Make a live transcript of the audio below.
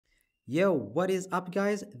Yo, what is up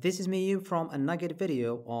guys? This is me from a nugget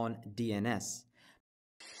video on DNS.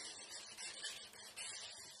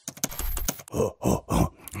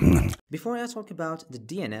 Before I talk about the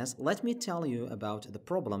DNS, let me tell you about the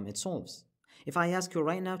problem it solves. If I ask you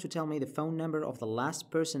right now to tell me the phone number of the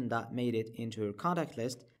last person that made it into your contact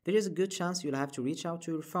list, there is a good chance you'll have to reach out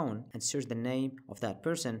to your phone and search the name of that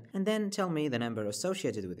person and then tell me the number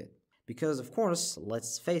associated with it. Because of course,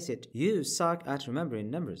 let's face it, you suck at remembering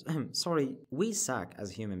numbers. Sorry, we suck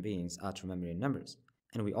as human beings at remembering numbers.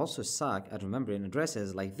 And we also suck at remembering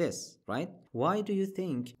addresses like this, right? Why do you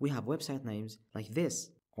think we have website names like this,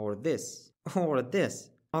 or this, or this?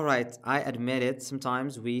 Alright, I admit it,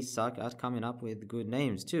 sometimes we suck at coming up with good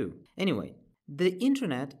names too. Anyway, the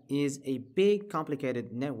internet is a big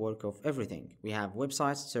complicated network of everything. We have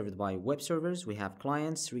websites served by web servers, we have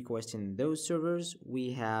clients requesting those servers,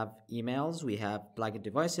 we have emails, we have plugged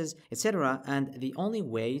devices, etc. And the only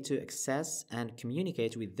way to access and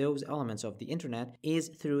communicate with those elements of the internet is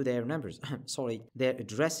through their numbers, their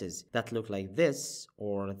addresses that look like this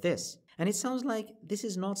or this. And it sounds like this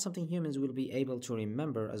is not something humans will be able to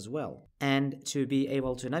remember as well. And to be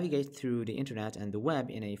able to navigate through the internet and the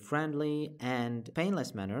web in a friendly and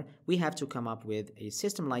painless manner, we have to come up with a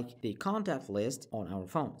system like the contact list on our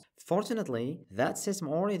phones. Fortunately, that system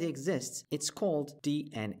already exists. It's called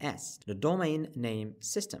DNS, the Domain Name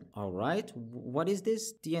System. Alright, what is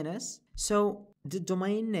this DNS? So, the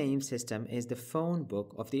domain name system is the phone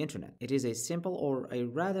book of the internet. It is a simple or a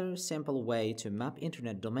rather simple way to map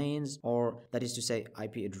internet domains, or that is to say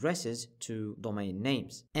IP addresses, to domain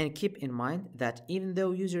names. And keep in mind that even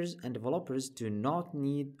though users and developers do not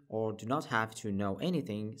need or do not have to know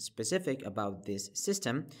anything specific about this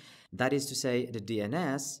system, that is to say the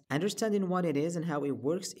DNS, understanding what it is and how it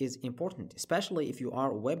works is important, especially if you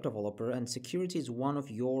are a web developer and security is one of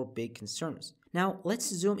your big concerns. Now, let's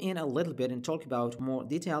zoom in a little bit and talk about more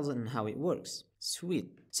details on how it works.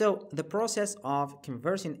 Sweet. So, the process of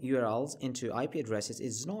converting URLs into IP addresses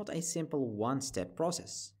is not a simple one-step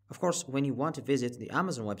process. Of course, when you want to visit the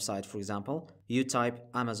Amazon website, for example, you type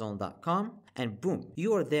amazon.com and boom,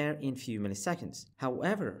 you are there in few milliseconds.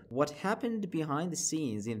 However, what happened behind the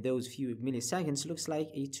scenes in those few milliseconds looks like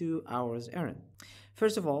a 2 hours errand.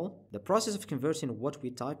 First of all, the process of converting what we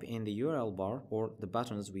type in the URL bar or the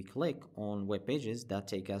buttons we click on web pages that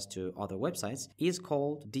take us to other websites is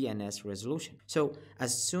called DNS resolution. So,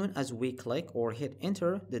 as soon as we click or hit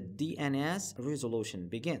enter, the DNS resolution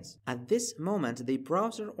begins. At this moment, the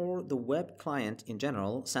browser or the web client in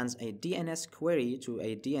general sends a DNS query to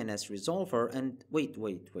a DNS resolver and wait,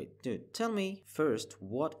 dude, tell me first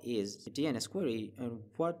what is a DNS query and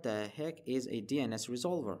what the heck is a DNS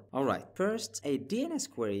resolver? Alright, first, a DNS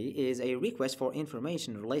query is a request for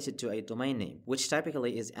information related to a domain name, which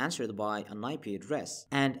typically is answered by an IP address.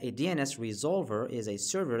 And a DNS resolver is a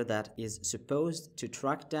server that is supposed to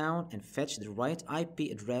track down and fetch the right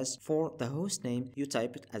IP address for the host name you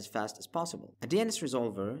type it as fast as possible. A DNS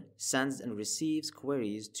resolver sends and receives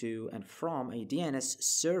queries to and from a DNS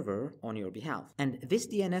server on your behalf. And this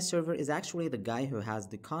DNS server is actually the guy who has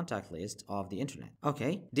the contact list of the internet.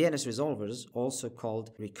 Okay, DNS resolvers, also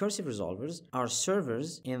called recursive resolvers, are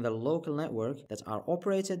servers in the local network that are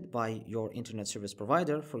operated by your internet service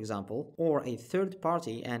provider, for example, or a third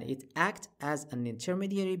party, and it acts as an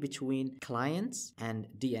intermediary between clients and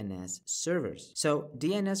DNS servers. So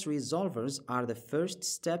DNS resolvers are the first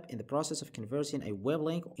step in the process of converting a web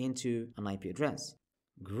link into an IP address.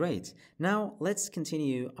 Great. Now let's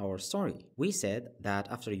continue our story. We said that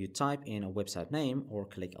after you type in a website name or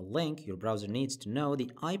click a link, your browser needs to know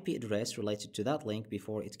the IP address related to that link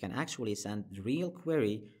before it can actually send the real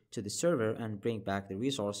query to the server and bring back the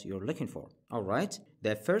resource you're looking for. Alright,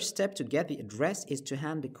 the first step to get the address is to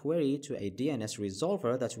hand the query to a DNS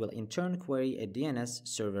resolver that will in turn query a DNS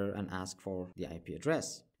server and ask for the IP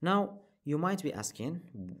address. Now, you might be asking,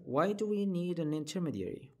 why do we need an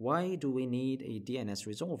intermediary? Why do we need a DNS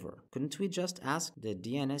resolver? Couldn't we just ask the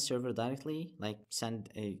DNS server directly, like send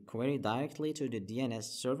a query directly to the DNS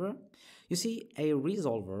server? You see, a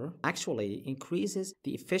resolver actually increases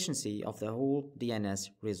the efficiency of the whole DNS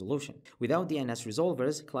resolution. Without DNS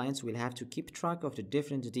resolvers, clients will have to keep track of the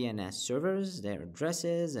different DNS servers, their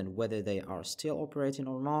addresses, and whether they are still operating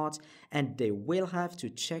or not, and they will have to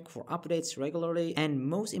check for updates regularly, and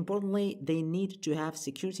most importantly, they need to have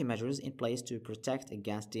security measures in place to protect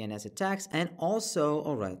against DNS attacks, and also,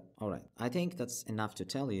 alright, I think that's enough to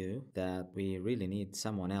tell you that we really need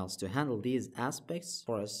someone else to handle these aspects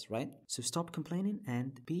for us, right? So stop complaining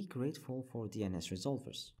and be grateful for DNS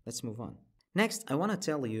resolvers. Let's move on. Next, I want to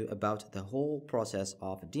tell you about the whole process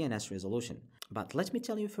of DNS resolution. But let me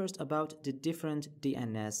tell you first about the different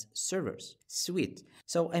DNS servers. Sweet.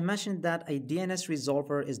 So I mentioned that a DNS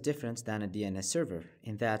resolver is different than a DNS server,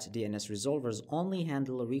 in that DNS resolvers only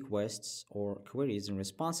handle requests or queries and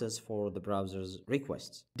responses for the browser's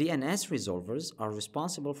requests. DNS resolvers are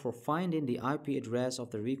responsible for finding the IP address of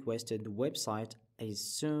the requested website as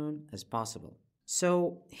soon as possible.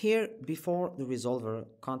 So here, before the resolver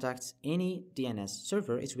contacts any DNS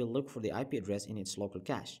server, it will look for the IP address in its local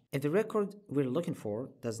cache. If the record we're looking for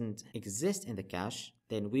doesn't exist in the cache,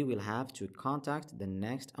 then we will have to contact the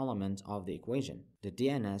next element of the equation, the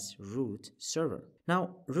DNS root server.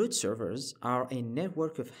 Now, root servers are a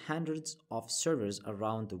network of hundreds of servers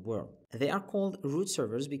around the world. They are called root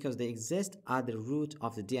servers because they exist at the root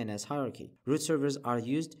of the DNS hierarchy. Root servers are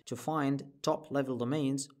used to find top-level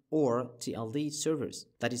domains or TLD servers.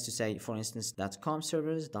 That is to say, for instance, .com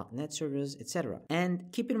servers, .net servers, etc.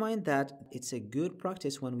 And keep in mind that it's a good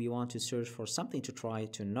practice when we want to search for something to try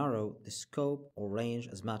to narrow the scope or range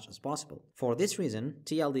as much as possible. For this reason,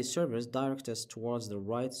 TLD servers direct us towards the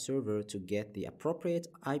right server to get the appropriate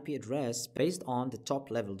IP address based on the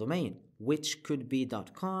top-level domain, which could be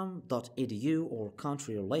 .com, .edu, or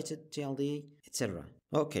country-related TLD, etc.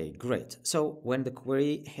 Okay, great. So when the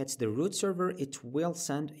query hits the root server, it will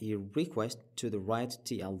send a request to the right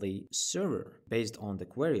TLD server, based on the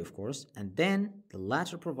query, of course, and then the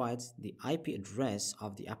latter provides the IP address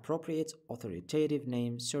of the appropriate authoritative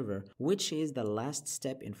name server, which is the last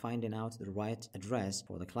step in finding out the right address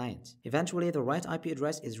for the client. Eventually, the right IP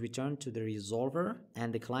address is returned to the resolver,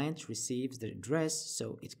 and the client receives the address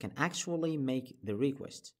so it can actually make the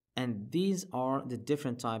request. And these are the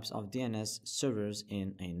different types of DNS servers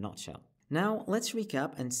in a nutshell. Now let's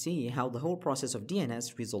recap and see how the whole process of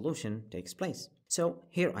DNS resolution takes place. So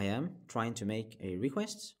here I am trying to make a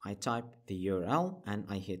request. I type the URL and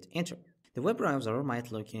I hit enter. The web browser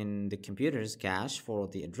might look in the computer's cache for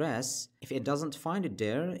the address. If it doesn't find it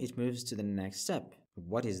there, it moves to the next step.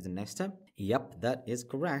 What is the next step? Yep, that is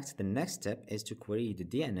correct. The next step is to query the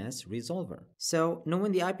DNS resolver. So,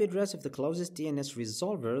 knowing the IP address of the closest DNS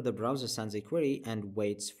resolver, the browser sends a query and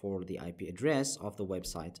waits for the IP address of the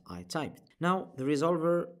website I typed. Now, the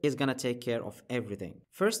resolver is gonna take care of everything.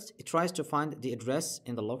 First, it tries to find the address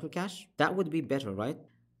in the local cache. That would be better, right?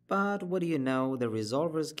 But what do you know, the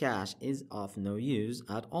resolver's cache is of no use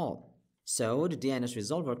at all. So, the DNS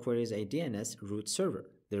resolver queries a DNS root server.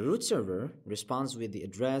 The root server responds with the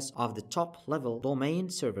address of the top-level domain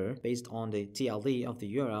server based on the TLD of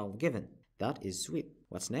the URL given. That is sweet.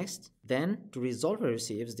 What's next? Then, the resolver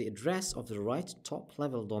receives the address of the right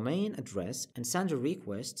top-level domain address and sends a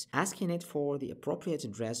request asking it for the appropriate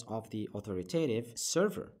address of the authoritative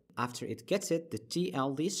server. After it gets it, the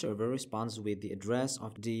TLD server responds with the address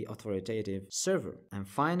of the authoritative server. And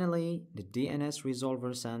finally, the DNS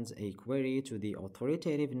resolver sends a query to the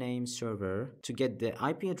authoritative name server to get the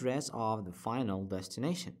IP address of the final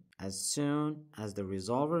destination. As soon as the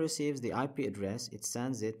resolver receives the IP address, it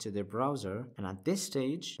sends it to the browser, and at this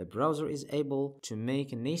stage, the browser is able to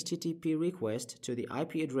make an HTTP request to the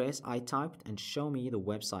IP address I typed and show me the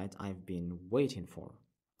website I've been waiting for.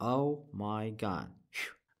 Oh my god.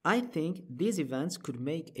 Whew. I think these events could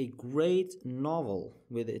make a great novel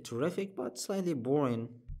with a terrific but slightly boring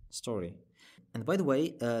story. And by the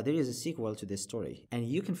way, there is a sequel to this story, and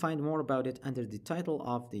you can find more about it under the title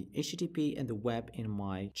of the HTTP and the web in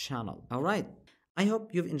my channel. Alright, I hope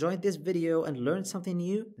you've enjoyed this video and learned something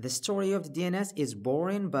new. The story of the DNS is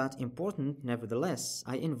boring but important nevertheless.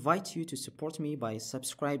 I invite you to support me by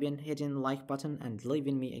subscribing, hitting the like button and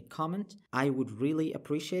leaving me a comment. I would really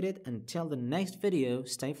appreciate it. Until the next video,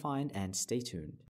 stay fine and stay tuned.